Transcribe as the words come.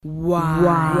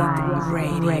Wide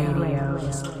Radio.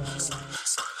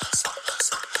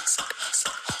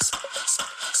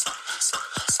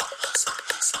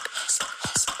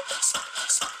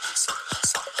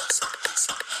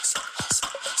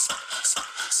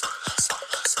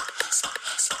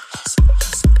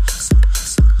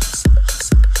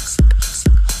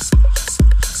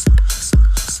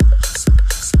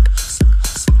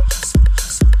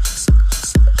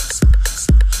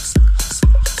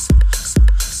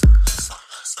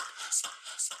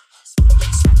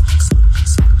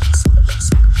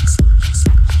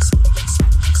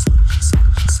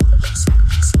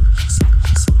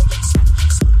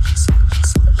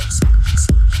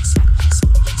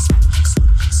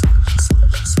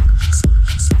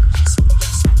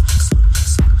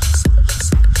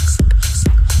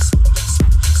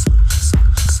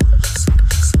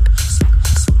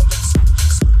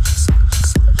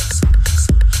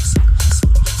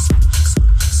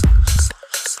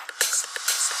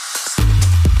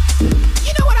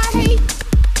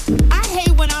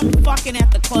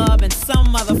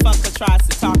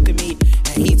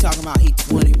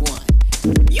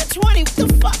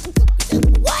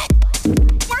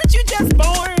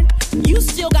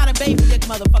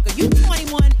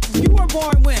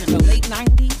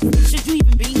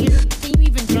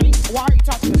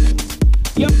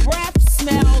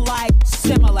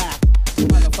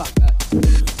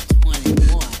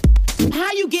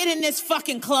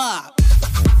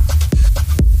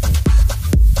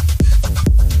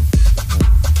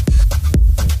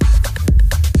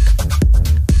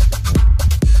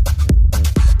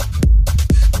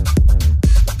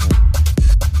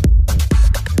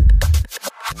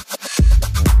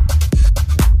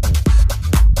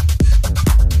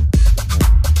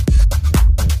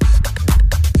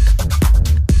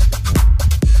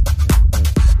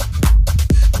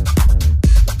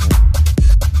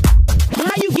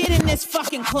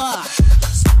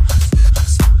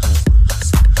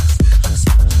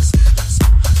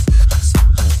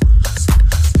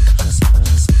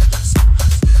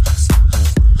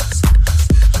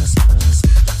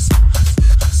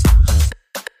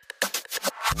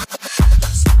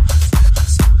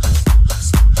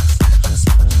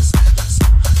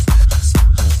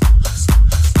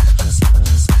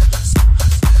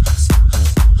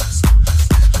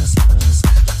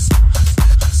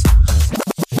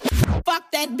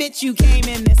 You came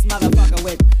in this motherfucker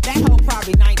with. That hoe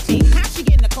probably 19. How'd she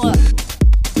get in the club?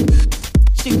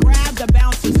 She grabbed the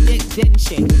bouncer's dick, didn't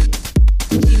she?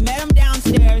 She met him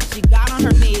downstairs, she got on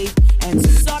her knees and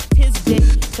sucked his dick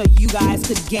so you guys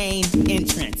could gain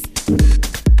entrance.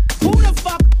 Who the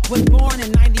fuck was born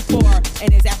in 94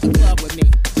 and is at the club with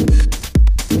me?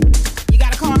 You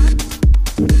got a car?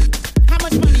 How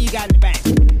much money you got in the bank?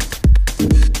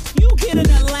 You get an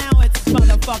allowance,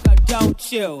 motherfucker,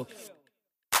 don't you?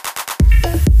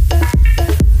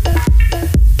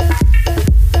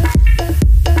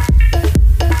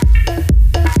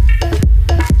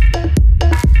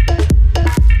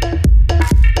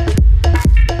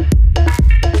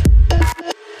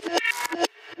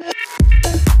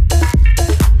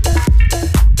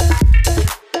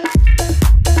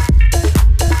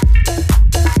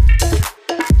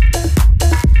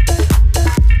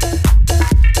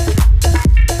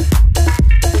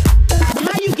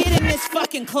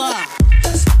 Club.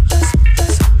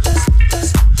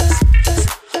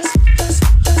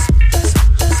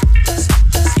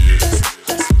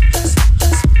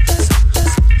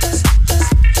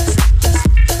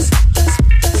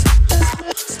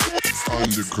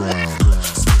 Underground.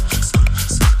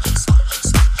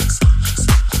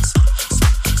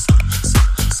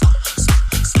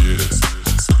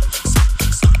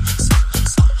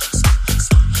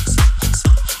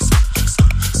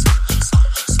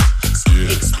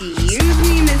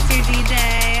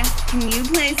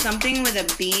 Something with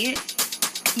a beat,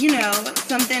 you know,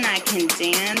 something I can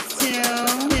dance to.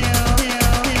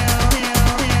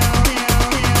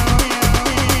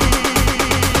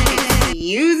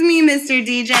 Excuse me, Mr.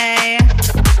 DJ.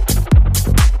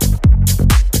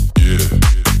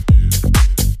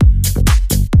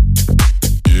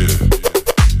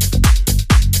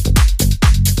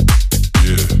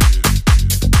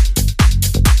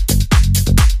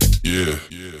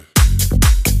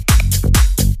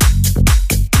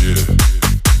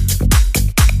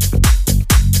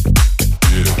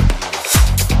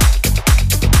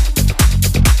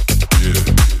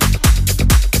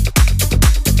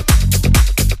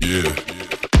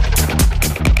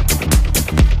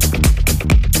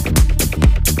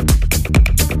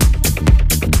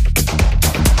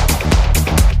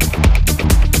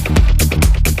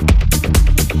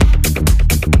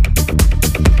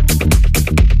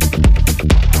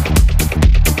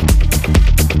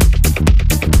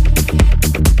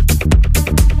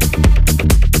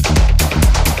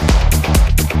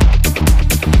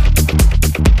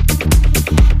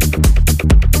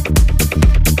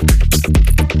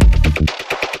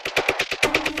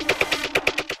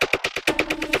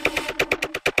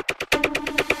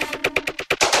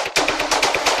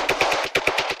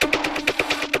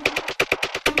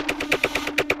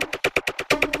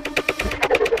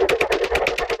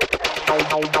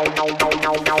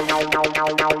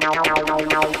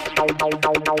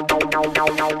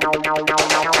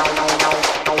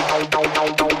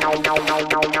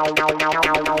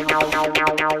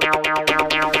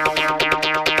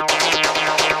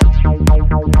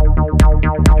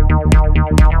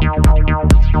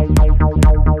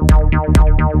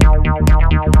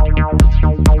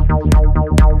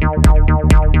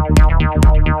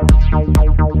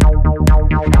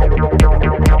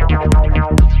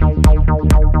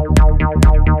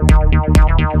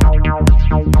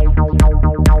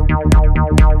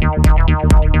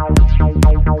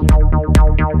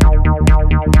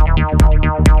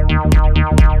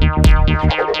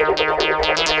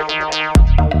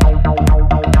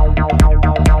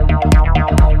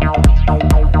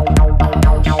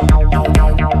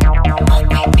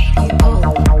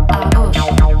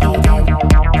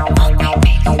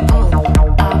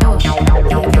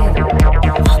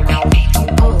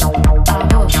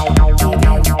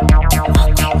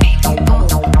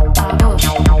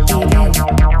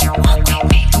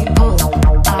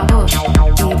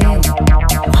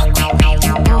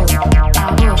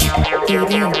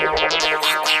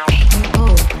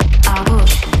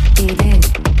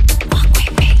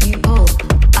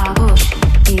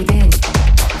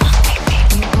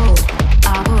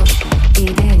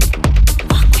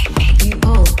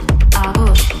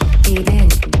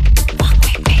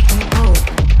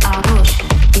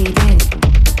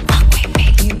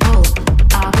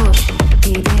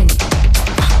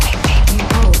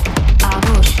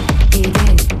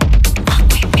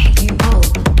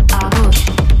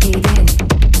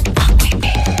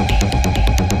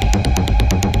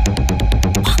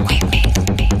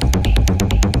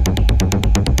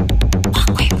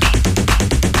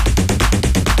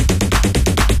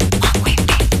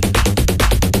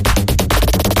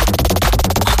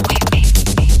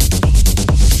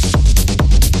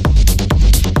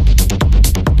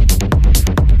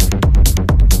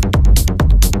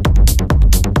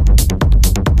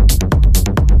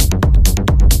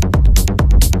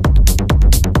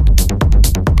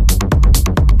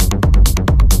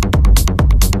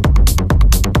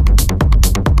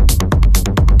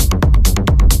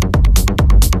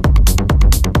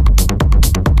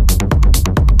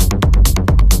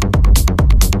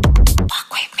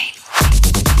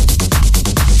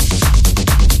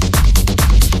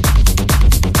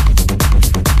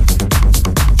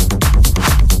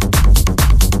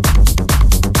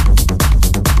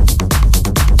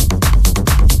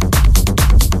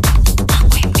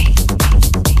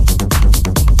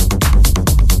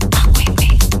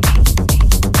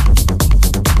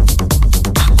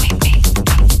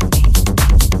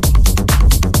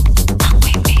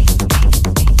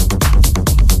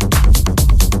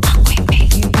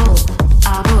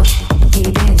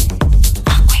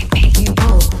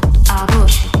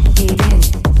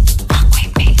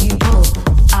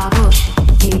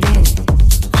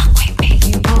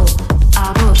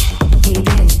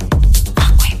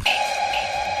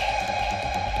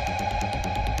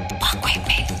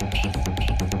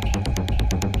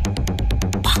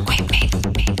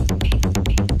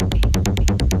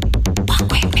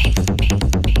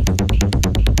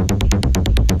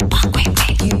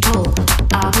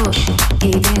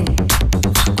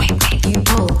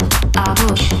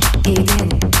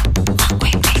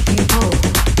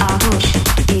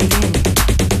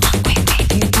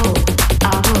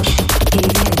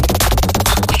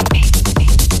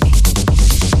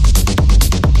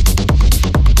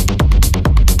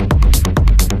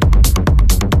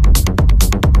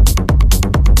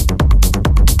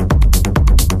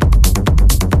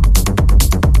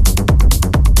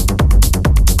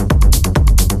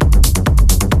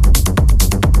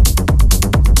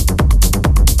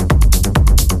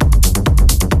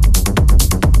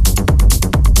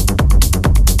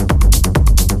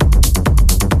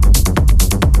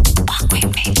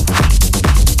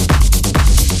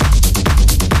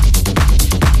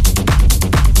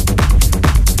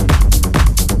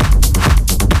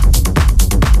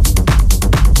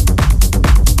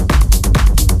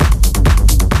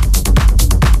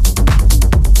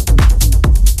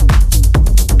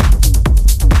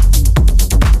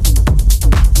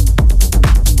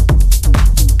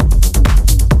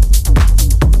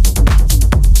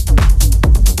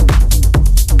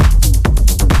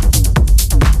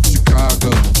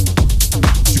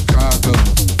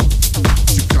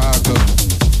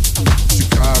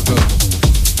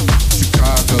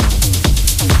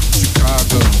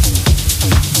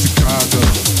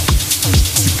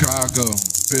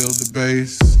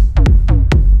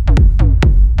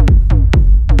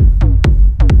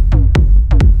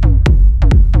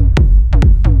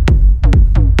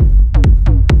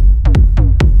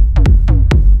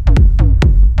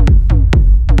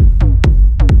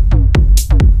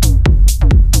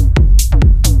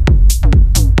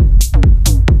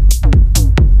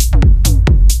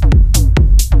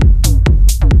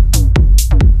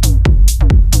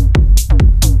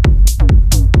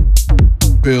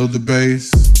 build the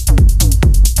bass.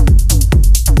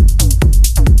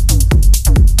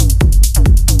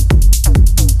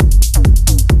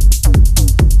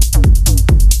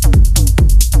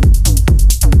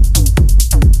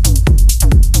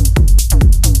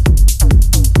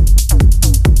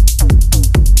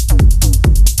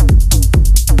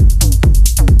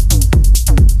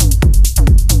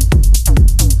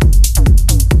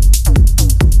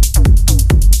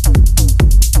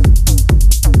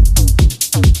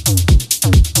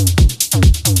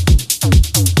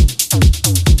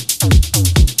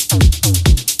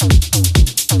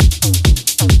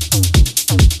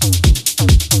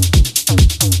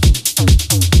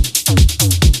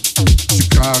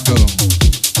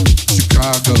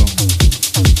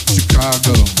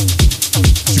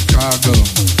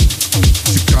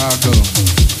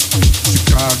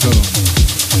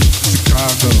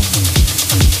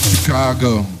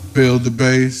 Chicago, build the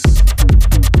bass.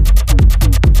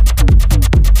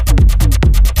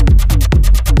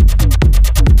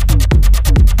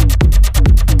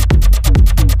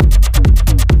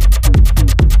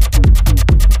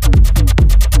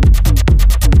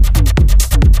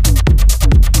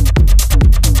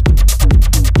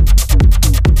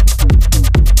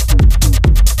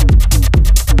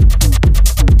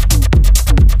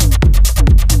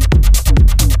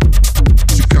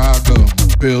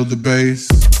 Build the bass.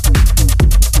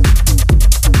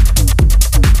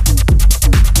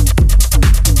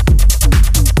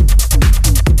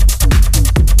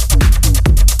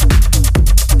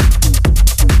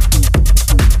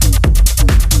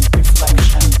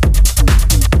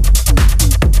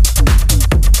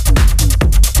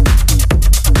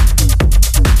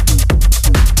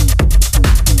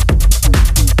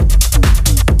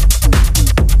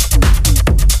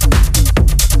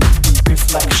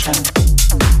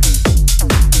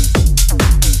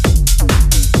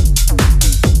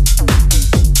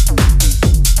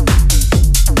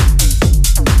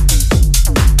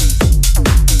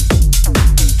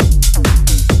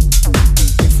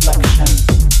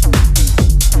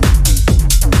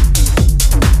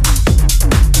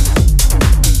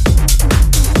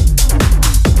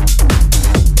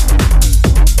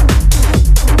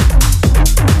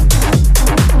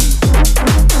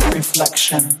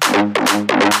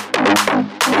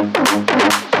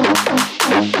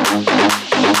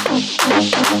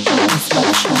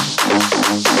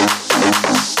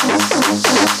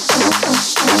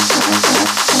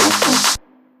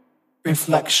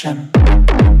 Reflection. Reflection.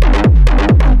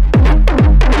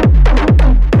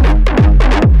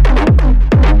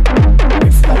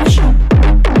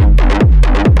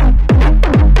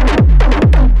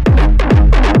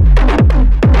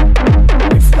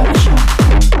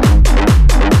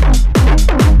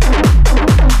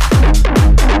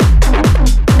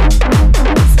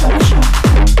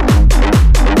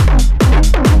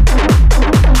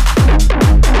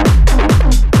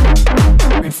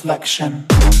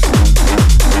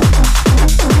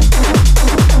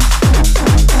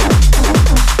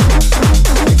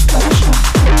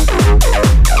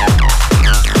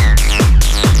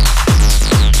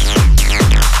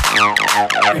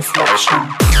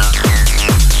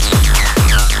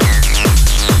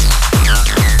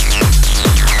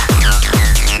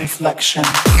 Reflection.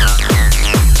 Reflection.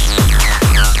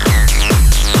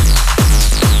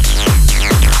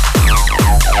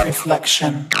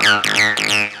 Reflection.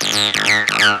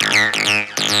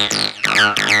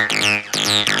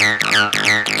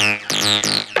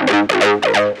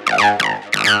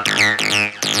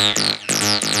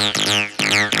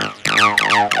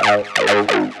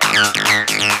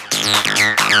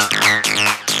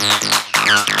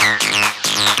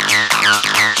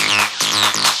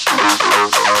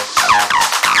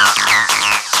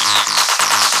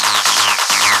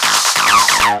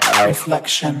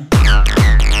 Reflection.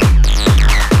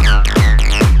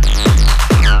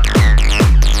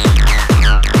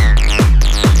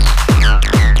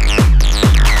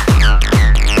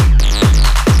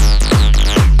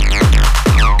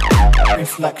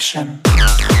 Reflection. Reflection.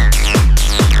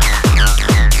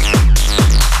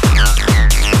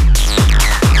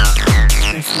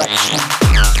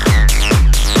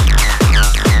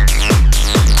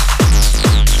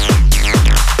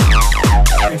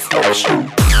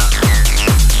 Reflection.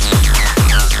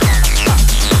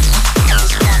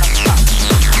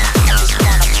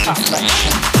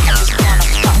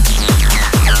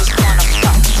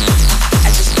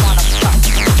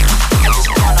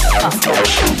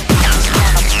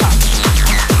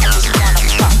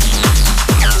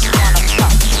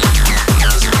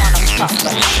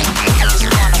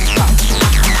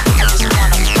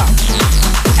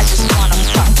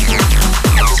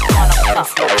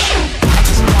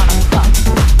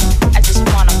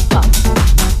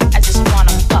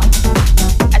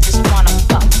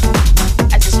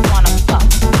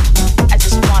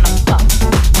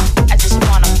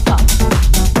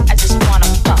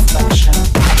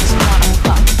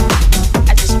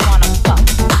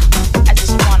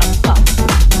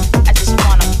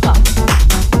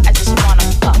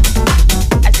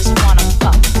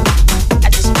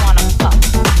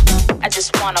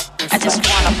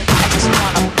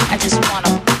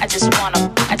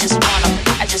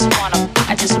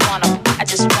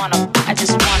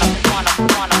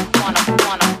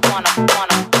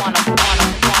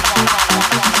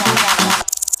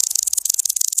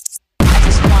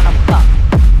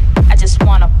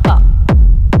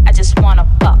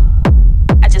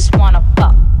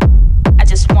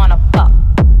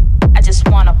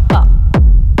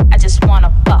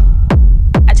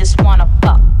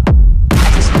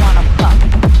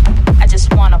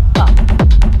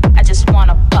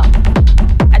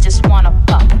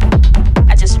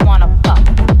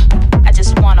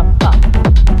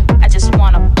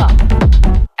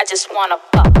 wanna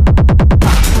fuck.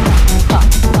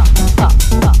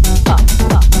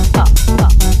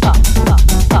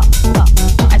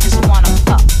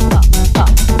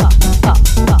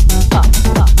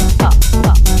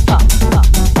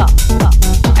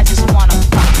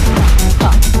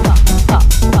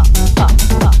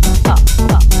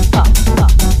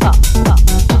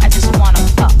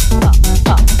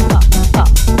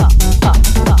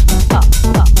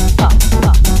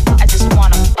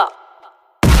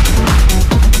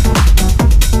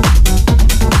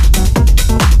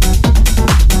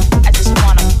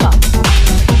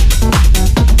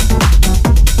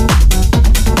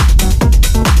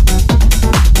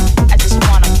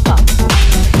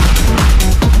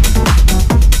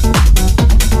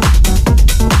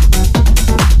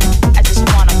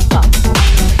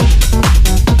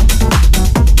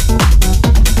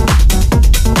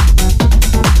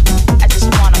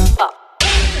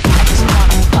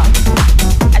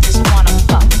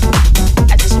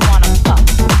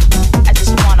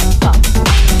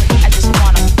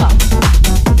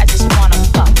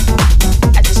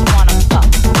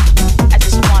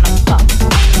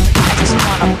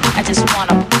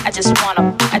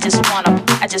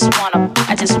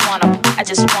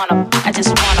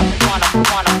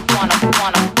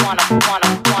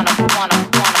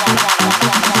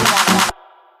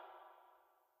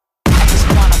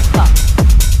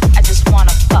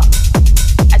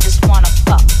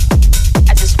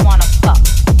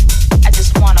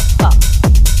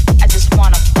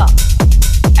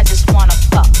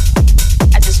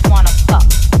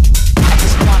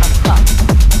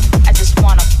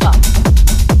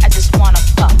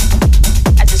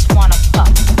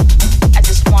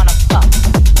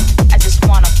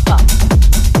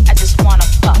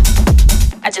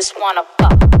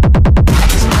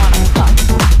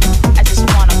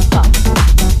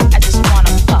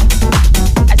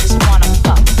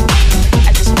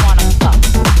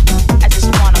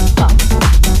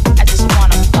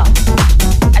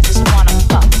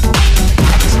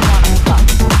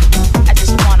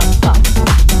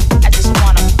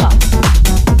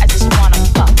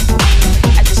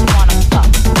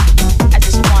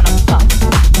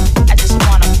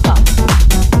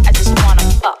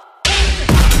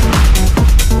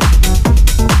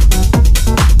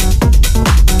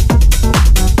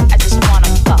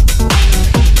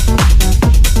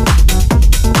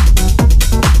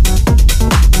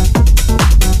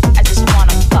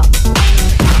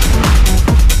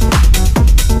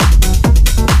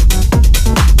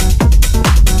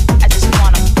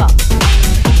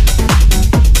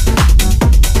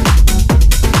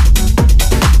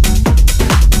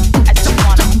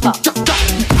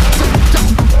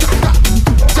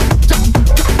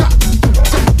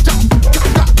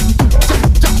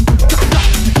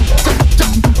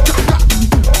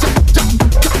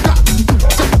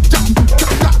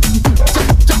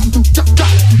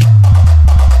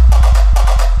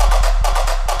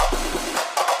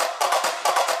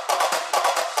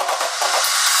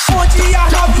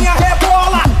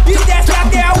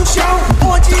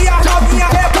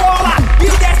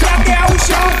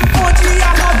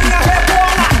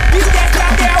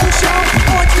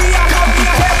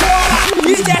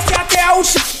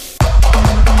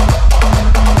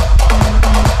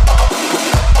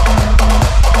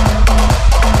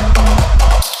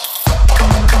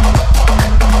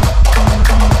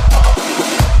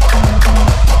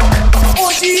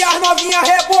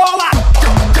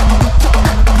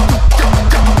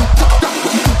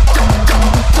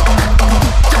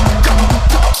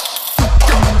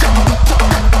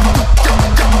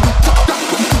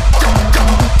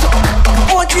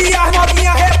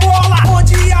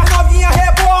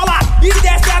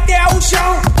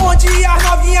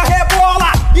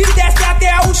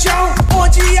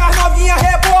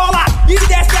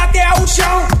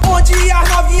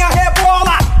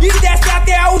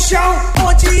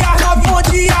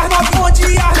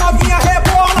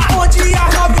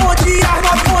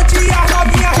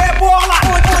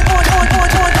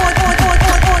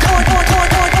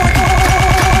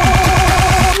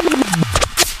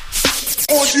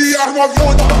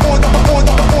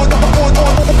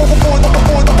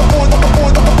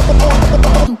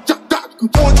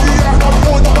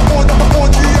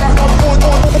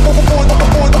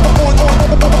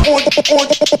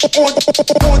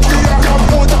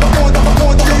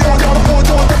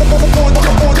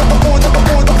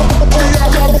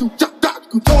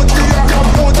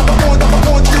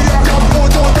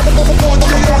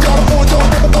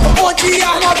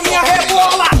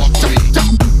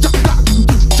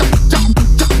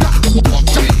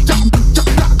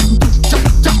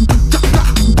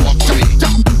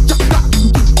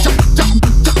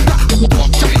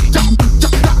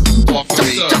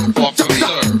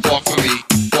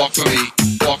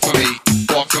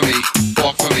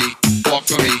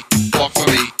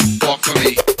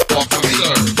 walk for me,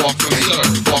 sir, walk for me, sir,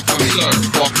 walk for me, sir,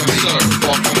 walk for me, sir,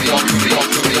 walk for me, walk for me, walk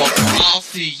for me, walk for me. I'll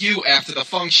see you after the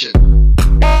function.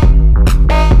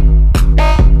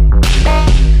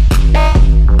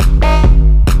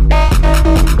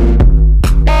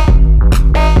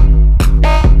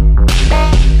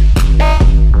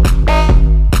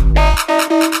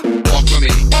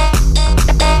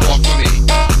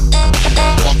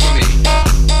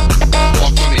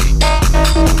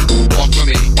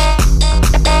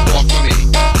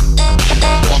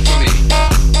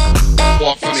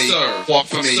 Walk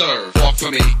for me, sir. Walk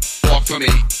for me, walk for me,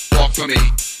 walk for me,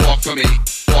 walk for me, walk for me,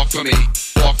 walk for me,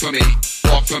 walk for me,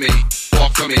 walk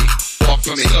for me, walk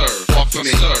for me, sir. Walk for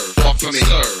me, sir. Walk for me,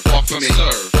 sir. Walk for me, sir. Walk for me,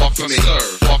 sir. Walk for me, sir.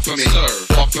 Walk for me, sir.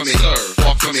 Walk for me,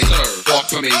 sir. Walk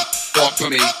for me, walk for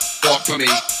me, walk for me,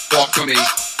 walk for me,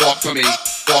 walk for me,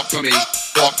 walk for me,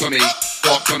 walk for me, walk for me, walk for me, sir.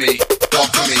 Walk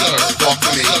for me, sir. Walk for me, sir. Walk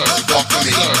for me, sir. Walk for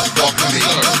me, walk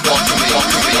for me, walk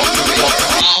for me, walk for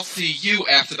me. I'll see you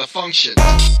after the function.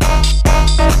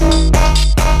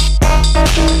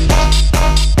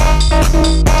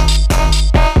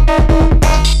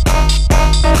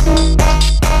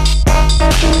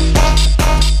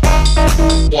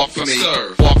 Walk for me,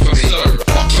 sir. Walk for me, sir.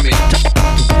 Walk for me.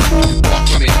 Walk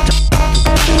for me.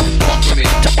 Walk for me. Walk for me.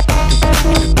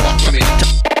 Walk for me.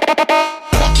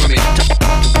 Walk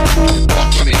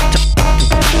for me. Walk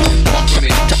for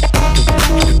me.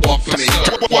 Walk for me,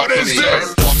 sir. What is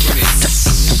this? Walk for me.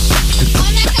 Walk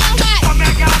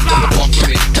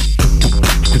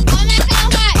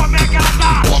for me.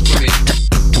 Walk for me.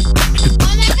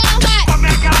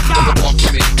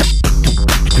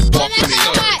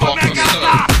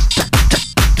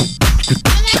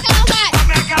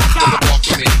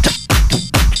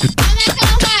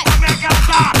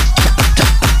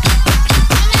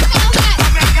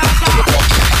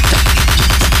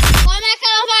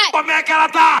 Como é que ela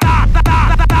tá?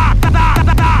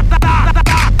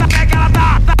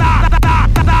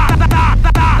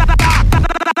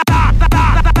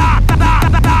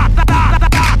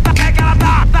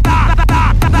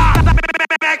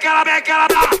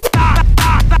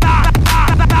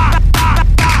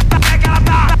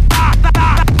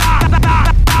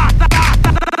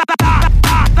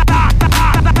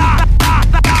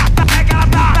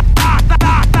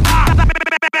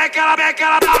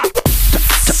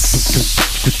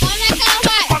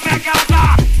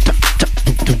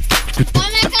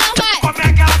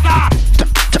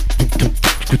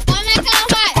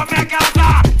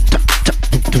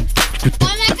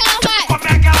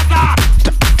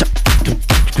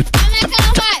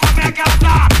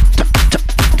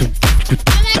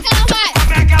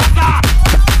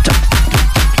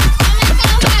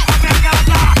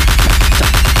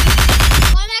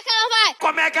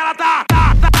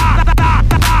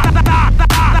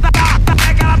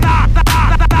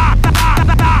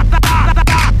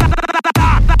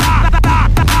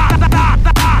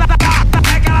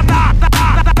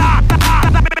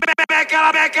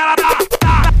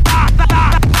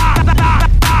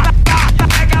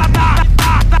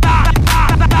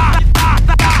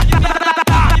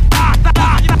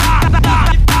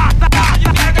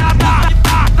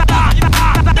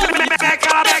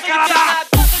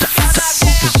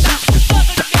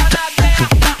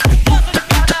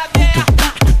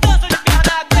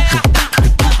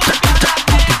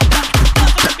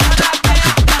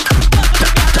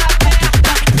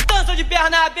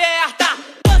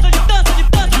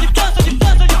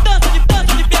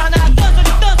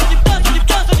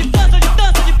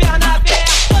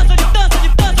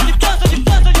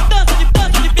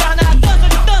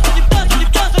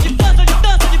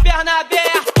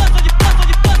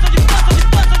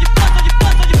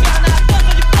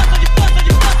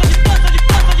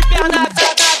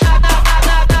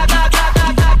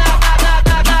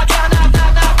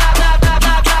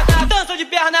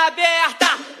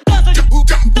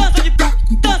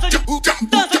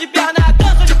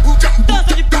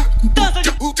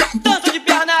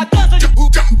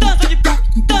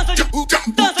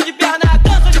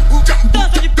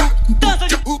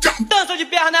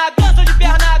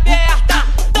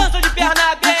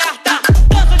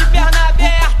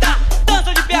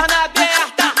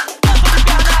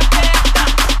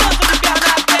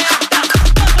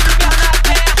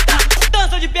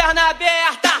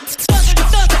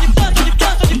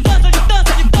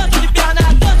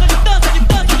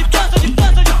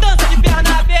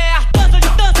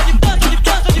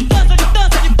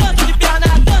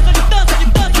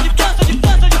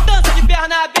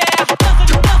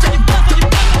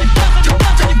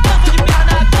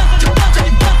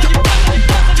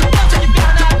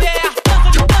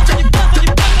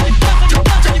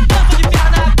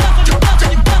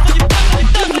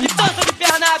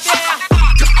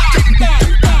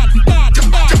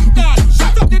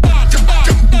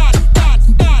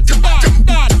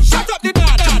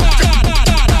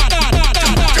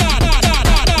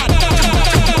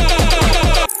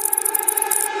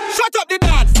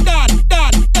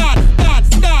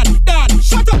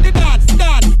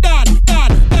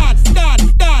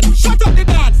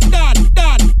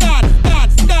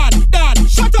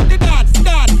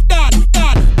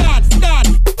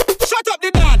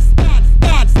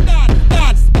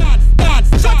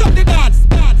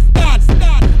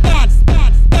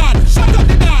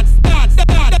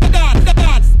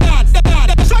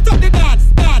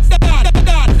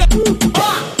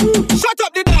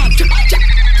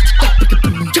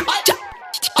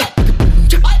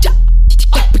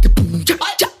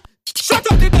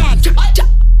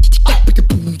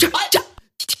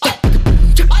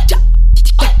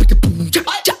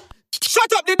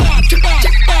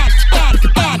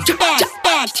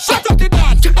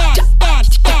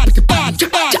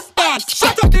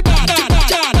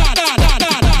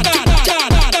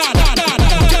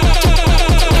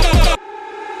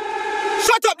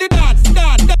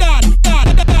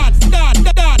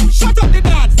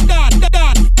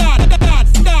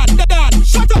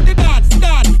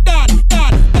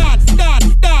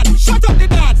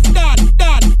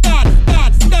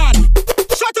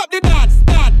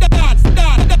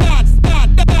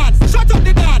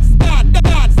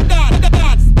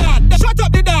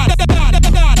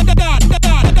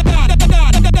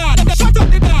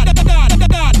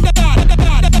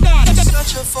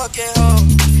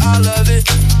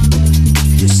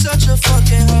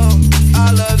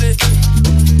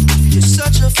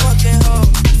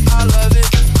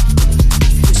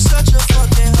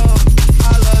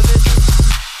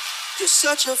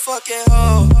 such a fucking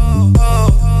hoe,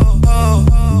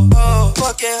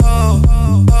 fucking hoe,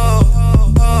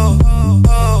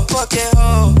 fucking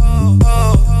hoe,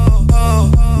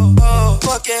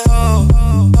 fucking hoe.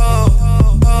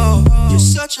 You're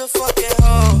such a fucking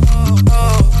hoe,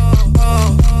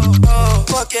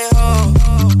 fucking hoe.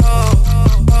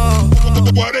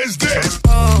 What is this?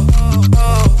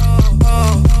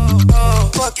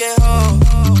 Fucking hoe.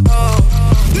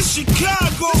 This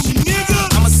Chicago, nigga.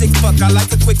 I'm a sick fuck, I like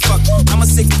the quick fuck. I'm a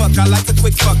sick fuck, I like the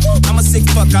quick fuck. I'm a sick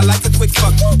fuck, I like the quick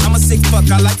fuck. I'm a sick fuck,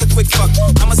 I like the quick fuck.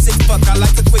 I'm a sick fuck, I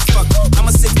like the quick fuck. I'm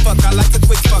a sick fuck, I like the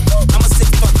quick fuck. I'm a sick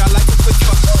fuck, I like the quick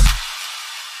fuck.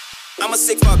 I'm a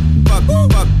sick fuck, fuck,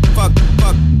 fuck, fuck,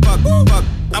 fuck, fuck, fuck.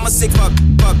 I'm a sick fuck,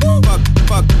 fuck, fuck,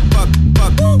 fuck, fuck,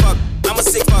 fuck, fuck. I'm a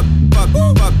sick fuck, fuck,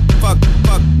 fuck, fuck,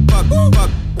 fuck, fuck, fuck.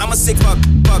 I'm a sick fuck,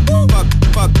 fuck, fuck,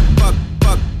 fuck, fuck,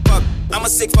 fuck, fuck. I'm a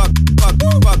sick fuck, fuck,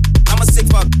 fuck. I'm a sick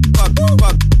fuck, fuck,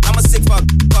 fuck. I'm a sick fuck,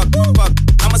 fuck, fuck.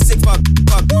 I'm a sick fuck,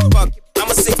 fuck, fuck. I'm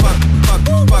a sick fuck, fuck,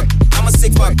 fuck. I'm a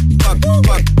sick fuck, fuck,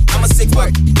 fuck. I'm a sick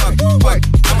fuck, fuck, fuck.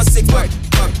 I'm a sick fuck,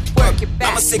 fuck, work it back.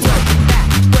 I'm a sick fuck,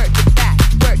 work it back,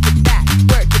 work it back,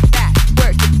 work it back,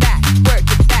 work it back,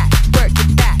 work it back, work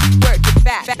it back, work it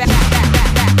back,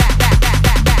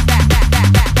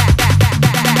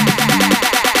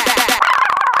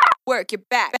 work it back. Work it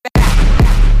back,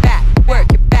 back,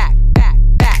 work it back, back,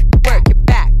 back, work it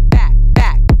back, back,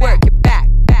 back, work it back,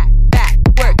 back, back,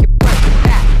 work it back,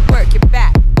 work it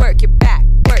back, work it back,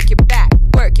 work it back,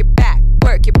 work it back,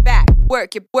 work it back,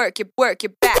 work it, work it, work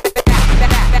it back,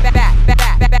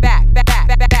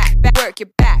 work it back, work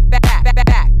it back,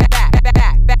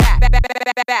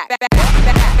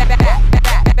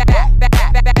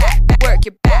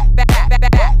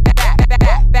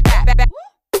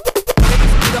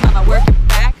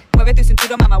 mueve tu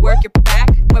cintura, mama, work it back.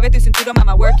 Mueve tu cintura,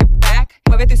 mama, work it back.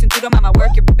 Mueve tu cintura, mama,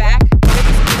 work it back. Mueve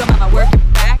tu cintura, mama, work it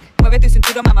back. Mueve tu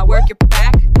cintura, mama, work it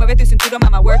back. Mueve tu cintura,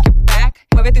 mama, work it back.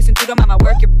 Mueve tu cintura, mama,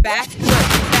 work it back.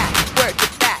 Work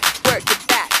it back, work it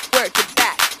back, work it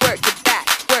back, work it back,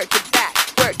 work it back,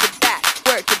 work it back,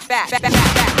 work it back, work it back.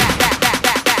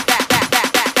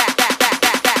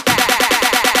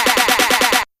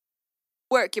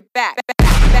 Work it back.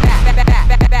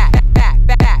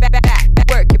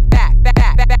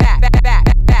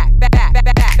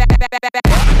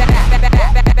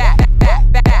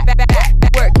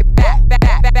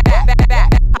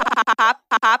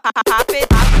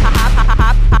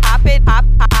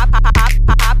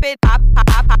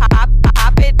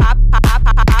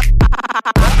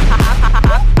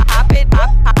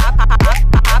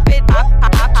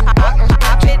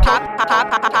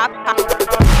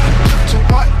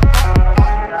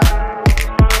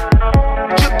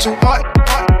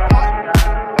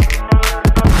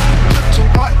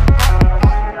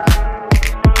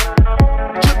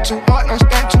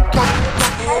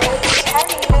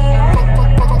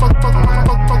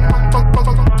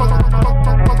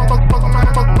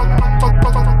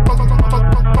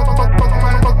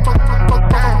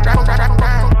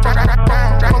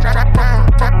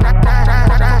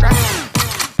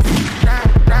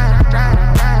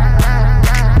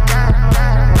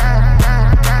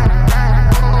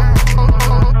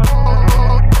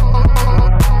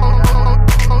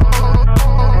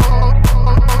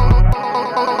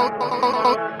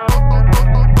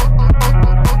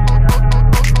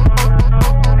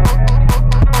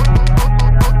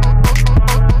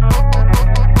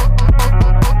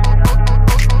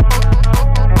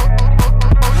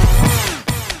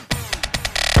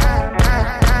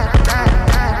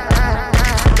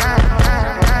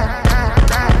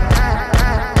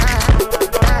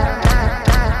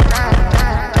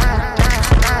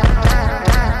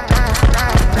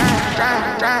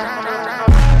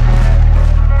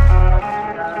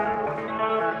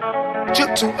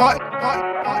 Too hot.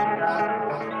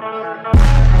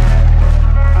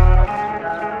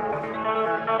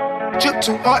 You're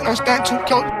too hot, don't stand too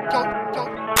close.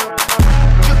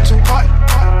 You're too hot.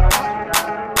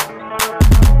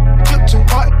 You're too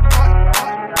hot.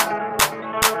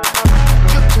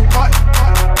 You're too hot.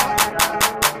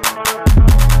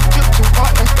 You're too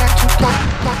hot, don't stand too close.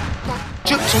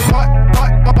 You're too hot,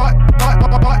 hot, hot, hot,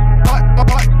 hot, hot, hot,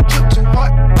 hot. You're too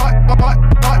hot, hot, hot,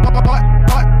 hot, hot,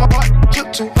 hot, hot. You're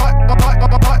too hot, hot,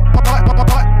 hot, hot, hot, hot,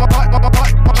 hot, hot,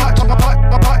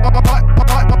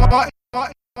 hot, hot,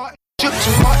 hot, hot. You're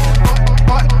too hot,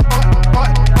 hot, hot.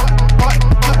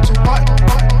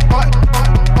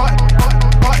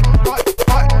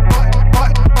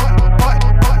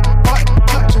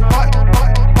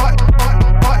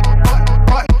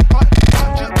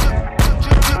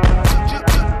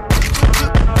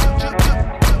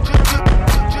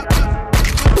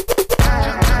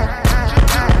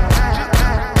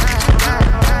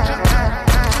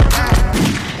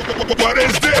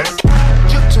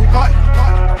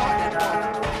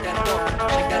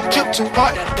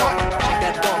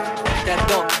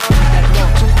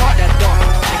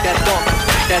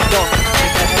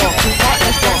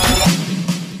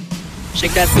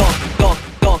 Shake that donk, donk,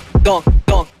 donk, donk,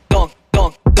 donk, donk,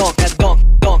 donk, donk, that donk,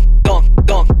 donk, donk,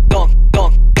 donk, donk,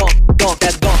 donk, donk, donk,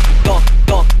 that donk, donk,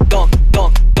 donk, donk,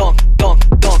 donk, donk, donk,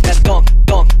 donk, that donk,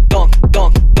 donk, donk,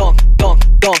 donk, donk, donk,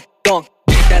 donk, donk,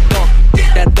 shake that donk,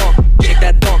 that donk, shake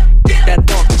that donk, that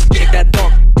donk, shake that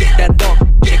donk, that donk,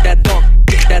 shake that donk,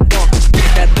 that donk,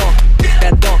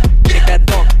 that donk, that donk, shake that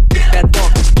donk, that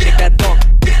donk, shake that donk,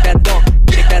 that donk,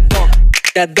 shake that donk,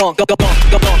 that donk, go donk,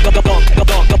 go donk, go donk, go donk, go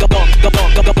donk, go donk, go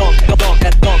donk, go donk, go donk,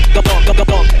 that donk, go donk, go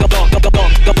donk, go donk, go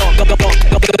donk, go donk, go donk, go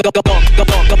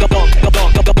donk, go donk, go donk, go donk,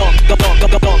 go donk, go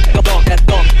donk, go donk, that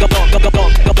donk, go donk,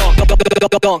 go donk, go donk,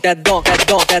 go donk, that donk, that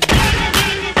donk, that donk.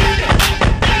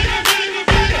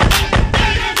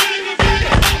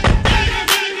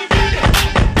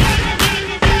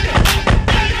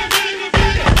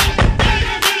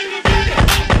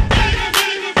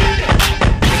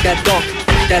 That donk,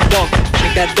 that donk,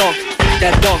 shake that donk,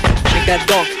 that donk, shake that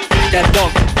donk, that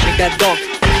donk, shake that donk,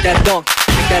 that donk,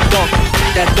 shake that donk,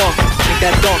 that donk, shake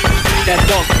that donk, that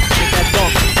donk, shake that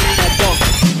donk, that donk,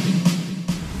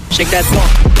 shake that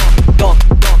donk, donk,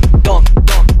 donk,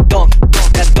 donk, donk,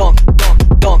 that donk, donk,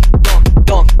 donk,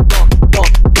 donk, donk, donk,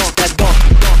 that donk,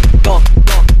 donk,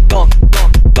 donk, donk,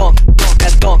 donk,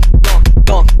 that donk, donk,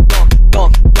 donk,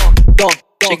 donk, donk,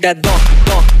 shake that donk,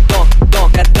 donk, donk,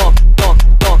 donk, that donk, donk,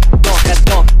 donk, donk, that donk, donk, donk, donk, that donk, donk, donk, shake that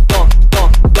donk, donk,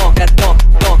 donk, donk, that donk,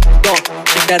 donk, donk,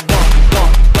 donk, that donk,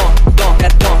 donk, donk,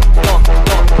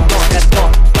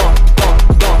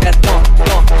 donk, that donk,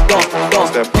 donk, donk, donk,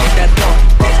 shake that donk,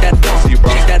 that donk, shake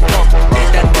that donk,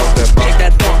 that donk, shake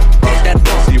that donk, that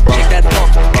donk, shake that donk,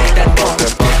 that donk, that donk,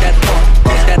 that donk,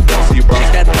 that donk, shake that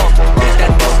donk,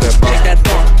 that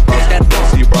donk, shake that donk, that donk,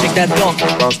 shake that donk,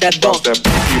 that donk, that donk.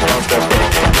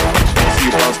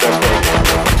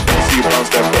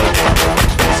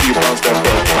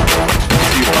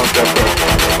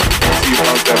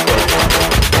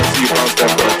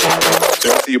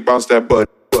 See you bounce that butt,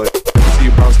 butt. See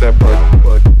you bounce that butt,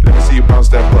 butt. Let me see you bounce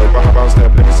that butt, bounce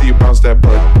that. Let me see you bounce that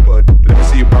butt, butt. Let me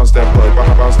see you bounce that butt,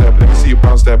 bounce that. Let me see you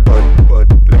bounce that butt, butt.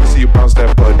 Let me see you bounce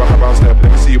that butt, bounce that.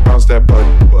 Let me see you bounce that butt,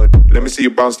 butt. Let me see you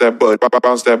bounce that butt,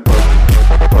 bounce that butt,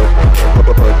 butt, butt,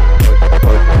 butt,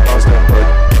 bounce that butt,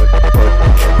 butt,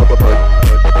 butt, butt, bounce that butt, butt, butt,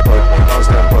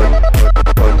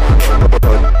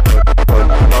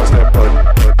 bounce that butt,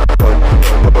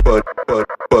 butt,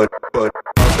 butt, butt, butt.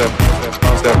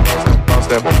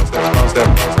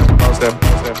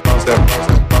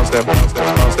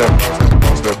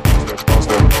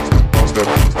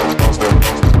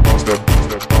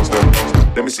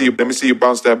 Let me see you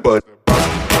bounce that butt.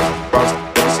 Bounce.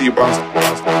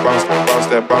 Let me see you bounce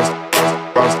that bounce.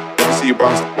 Let me see you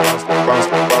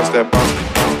bounce that bounce.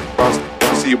 Let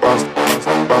me see you bounce that bounce.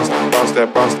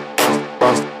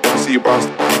 Let me see you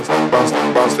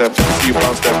bounce that. Let me see you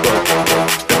bounce that butt.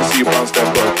 Let me see you bounce that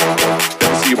butt. Let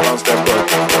me see you bounce that butt.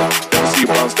 Let me see you bounce that butt. Let me see you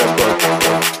bounce that butt.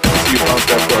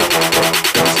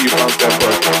 Let me see you bounce that butt.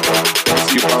 Let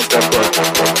me see you bounce that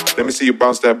butt. Let me see you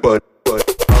bounce that butt.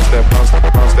 Bounce that bounce,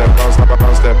 bounce that bounce,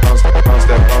 bounce that bounce, bounce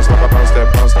that bounce, bounce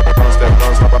that bounce, bounce that bounce, bounce that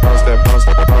bounce, bounce that bounce,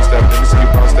 bounce that. Let me see you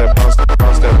bounce that bounce,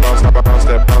 bounce that bounce, bounce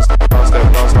that bounce, bounce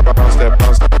that bounce, bounce that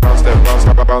bounce, bounce that bounce,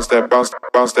 bounce that bounce,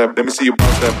 bounce that. Let me see you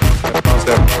bounce that, bounce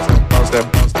that, bounce that,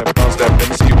 bounce that, bounce that. Let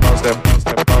me see you bounce that, bounce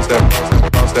that, bounce that,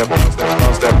 bounce that,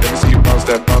 bounce that. Let me see you bounce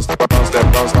that, bounce that, bounce that,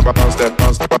 bounce, bounce that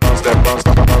bounce, bounce that bounce,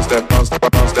 bounce that bounce,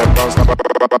 bounce that bounce,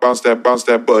 bounce that bounce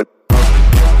that butt.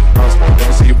 Let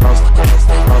me see you bounce that, bounce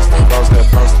that, bounce that,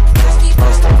 bounce.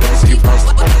 Let me see you bounce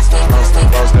that, bounce that,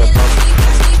 bounce that, bounce.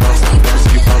 Let me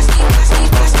see you bounce that,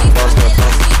 bounce that, bounce that,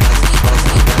 bounce.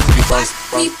 Let me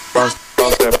see you bounce, bounce,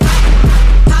 bounce that.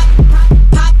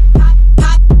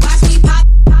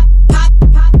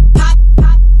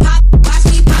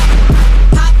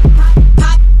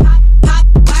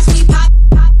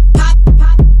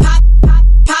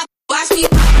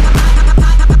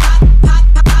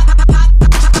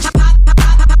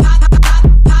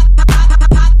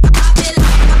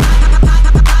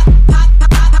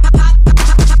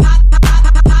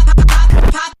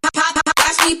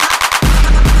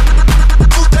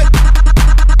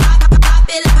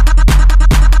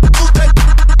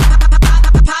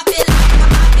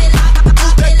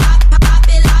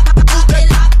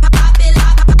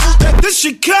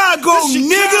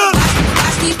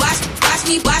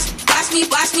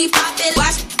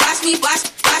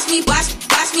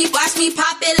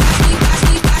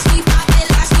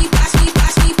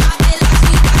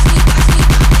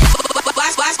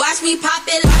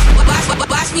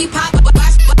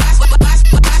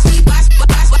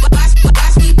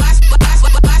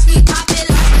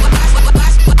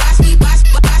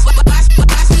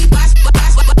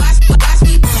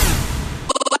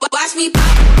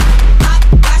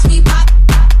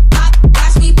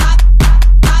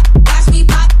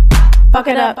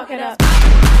 up. Watch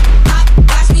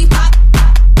me pop,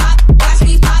 watch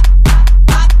me pop,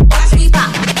 watch me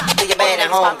pop. Do your man at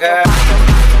home, girl.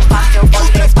 Pop your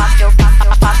body legs, pop your body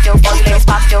legs, pop your body legs,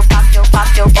 pop your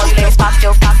body legs, pop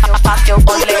your body legs, pop your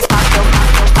body legs,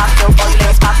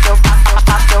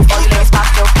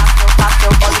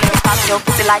 pop your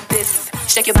pussy like this.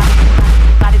 Shake your body,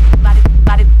 body, body,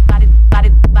 body, body, body,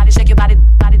 body, shake your body,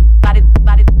 body, body,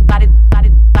 body, body, body,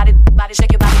 body, body,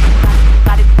 shake your body,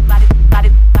 body, body, body,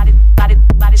 body, body,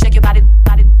 body, shake your body,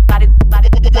 body, body, body.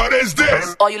 What is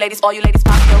this? All you ladies, pop your,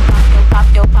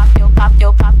 pop your, pop your, pop your, pop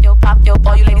your, pop your, pop your.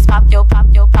 All you ladies, pop your,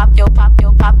 pop your, pop your, pop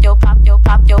your, pop your, pop your,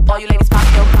 pop your. All you ladies, pop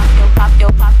your, pop your, pop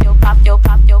your, pop your, pop your,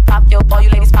 pop your, pop your. All you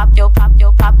ladies, pop your, pop your,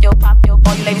 pop your, pop your.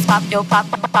 All you ladies, pop your, pop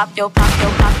your, pop your, pop your,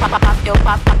 pop your,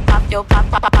 pop your, pop your, pop your, pop your,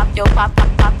 pop your, pop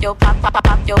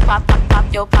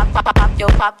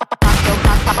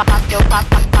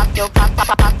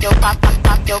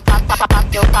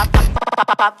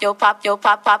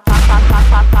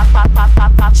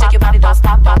shake your body, don't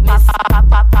stop, don't miss.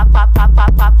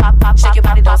 Shake your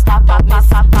body, don't stop, don't miss.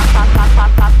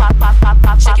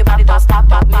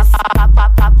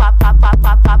 Shake your body, don't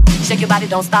stop, don't miss. Shake your body,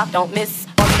 don't stop, don't miss.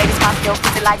 All you ladies pop your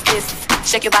pussy like this.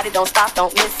 Shake your body, don't stop,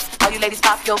 don't miss. All you ladies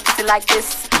pop your pussy like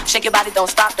this. Shake your body, don't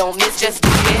stop, don't miss. Just do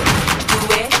it, do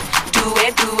it, do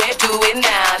it, do it, do it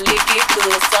now. Lick it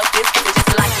good, suck this pussy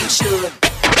just like you should.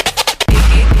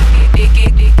 Lick it, lick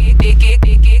it, lick it, lick it,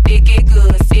 lick it, lick it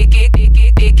good. Sick it, lick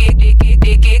it, lick it, lick it,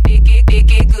 lick it, lick it,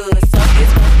 lick it good. Suck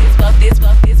this, fuck this, fuck this,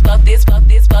 fuck this, fuck this, fuck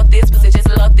this, fuck this pussy just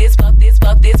love this, fuck this,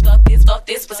 fuck this, fuck this, fuck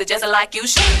this pussy just like you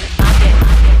should. My neck,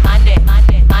 my neck, my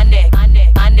neck, my neck, my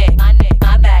neck, my neck, my neck,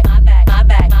 my back, my back, my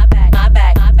back, my back, my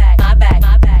back, my back, my back,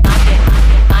 my back,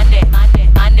 my neck, my neck,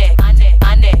 my neck, my neck,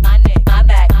 my neck, my neck, my neck, my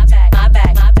back, my back, my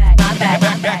back, my back,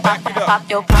 my back, pop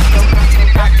your, pop your,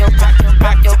 pop your, pop your,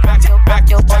 pop your, pop your, pop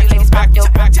your, all you ladies pop your,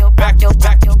 pop your, pop your,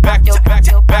 pop your, pop your, pop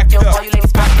your, pop your, all you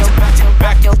ladies pop your, pop your,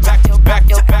 pop your, pop your, pop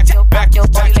your, pop your, pop your,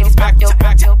 all you ladies pop your,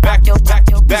 pop your, pop your, pop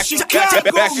your,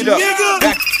 back it up,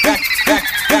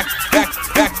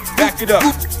 back it up, back it up,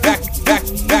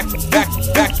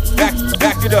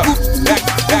 back it up,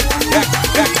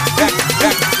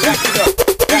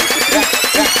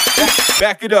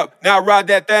 back it up. Now ride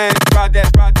that thing, ride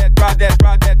that, ride that, ride that,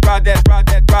 ride that, ride that, ride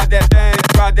that, ride that thing,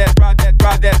 ride that, ride that,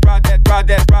 ride that, ride that, ride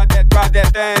that, ride that, ride that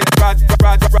thing, ride that,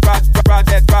 ride that, ride that, ride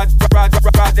that, ride that,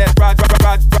 ride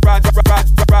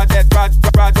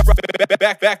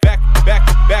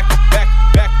that,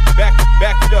 ride that,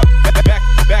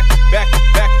 ride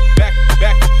that,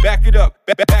 back it up, back it up,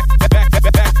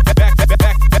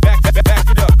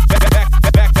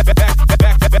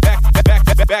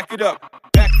 back it up.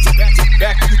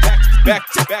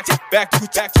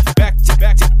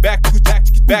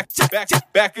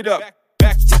 Back it up.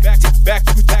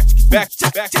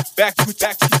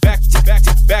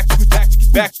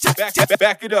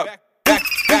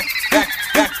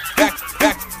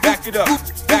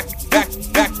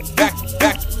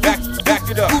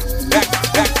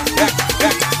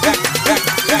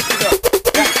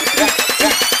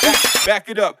 Back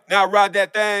it up. Now ride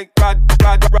that thing. Ride that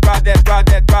thing. Ride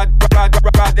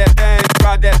that thing.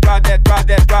 Ride that, ride that, ride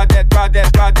that, ride that, ride that,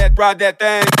 ride that, ride that thing. Ride that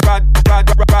thing. Ride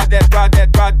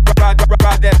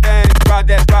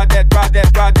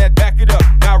that. Back it up.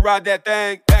 Now ride that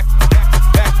thing. Back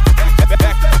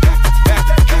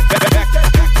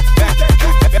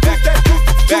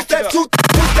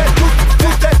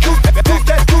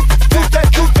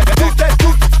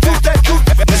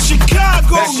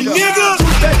Chicago, nigga.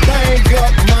 Put that thing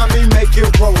up, mommy, make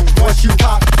it roll. Once you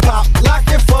pop, lock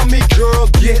it for me, girl,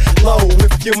 get low.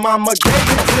 If your mama gave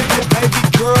it to you, baby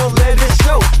girl, let it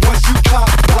show. Once you pop,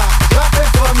 drop it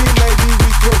for me, maybe we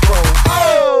can roll.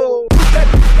 Oh,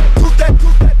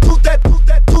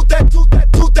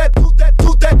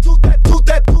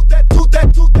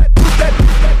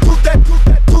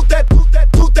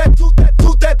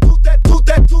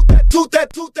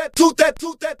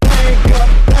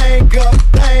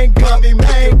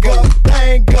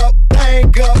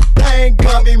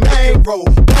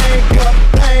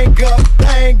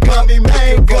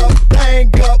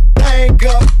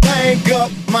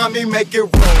 mommy, make it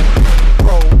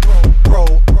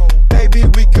roll, baby,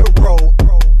 we can roll,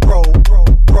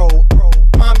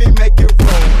 mommy, make it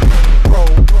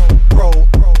roll,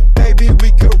 baby,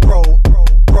 we can roll.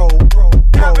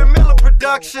 Kevin Miller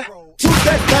production. Toot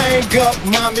that thing up,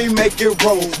 mommy, make it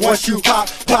roll. Once you pop,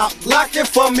 lock it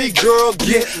for me, girl,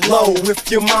 get low.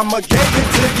 If your mama gave it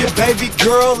to you, baby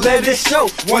girl, let it show.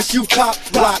 Once you pop,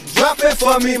 drop it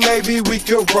for me, maybe we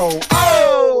can roll.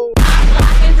 Oh! Pop,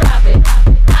 lock, and drop it.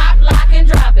 Pop, lock, and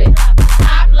drop it.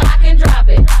 Pop, lock, and drop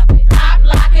it.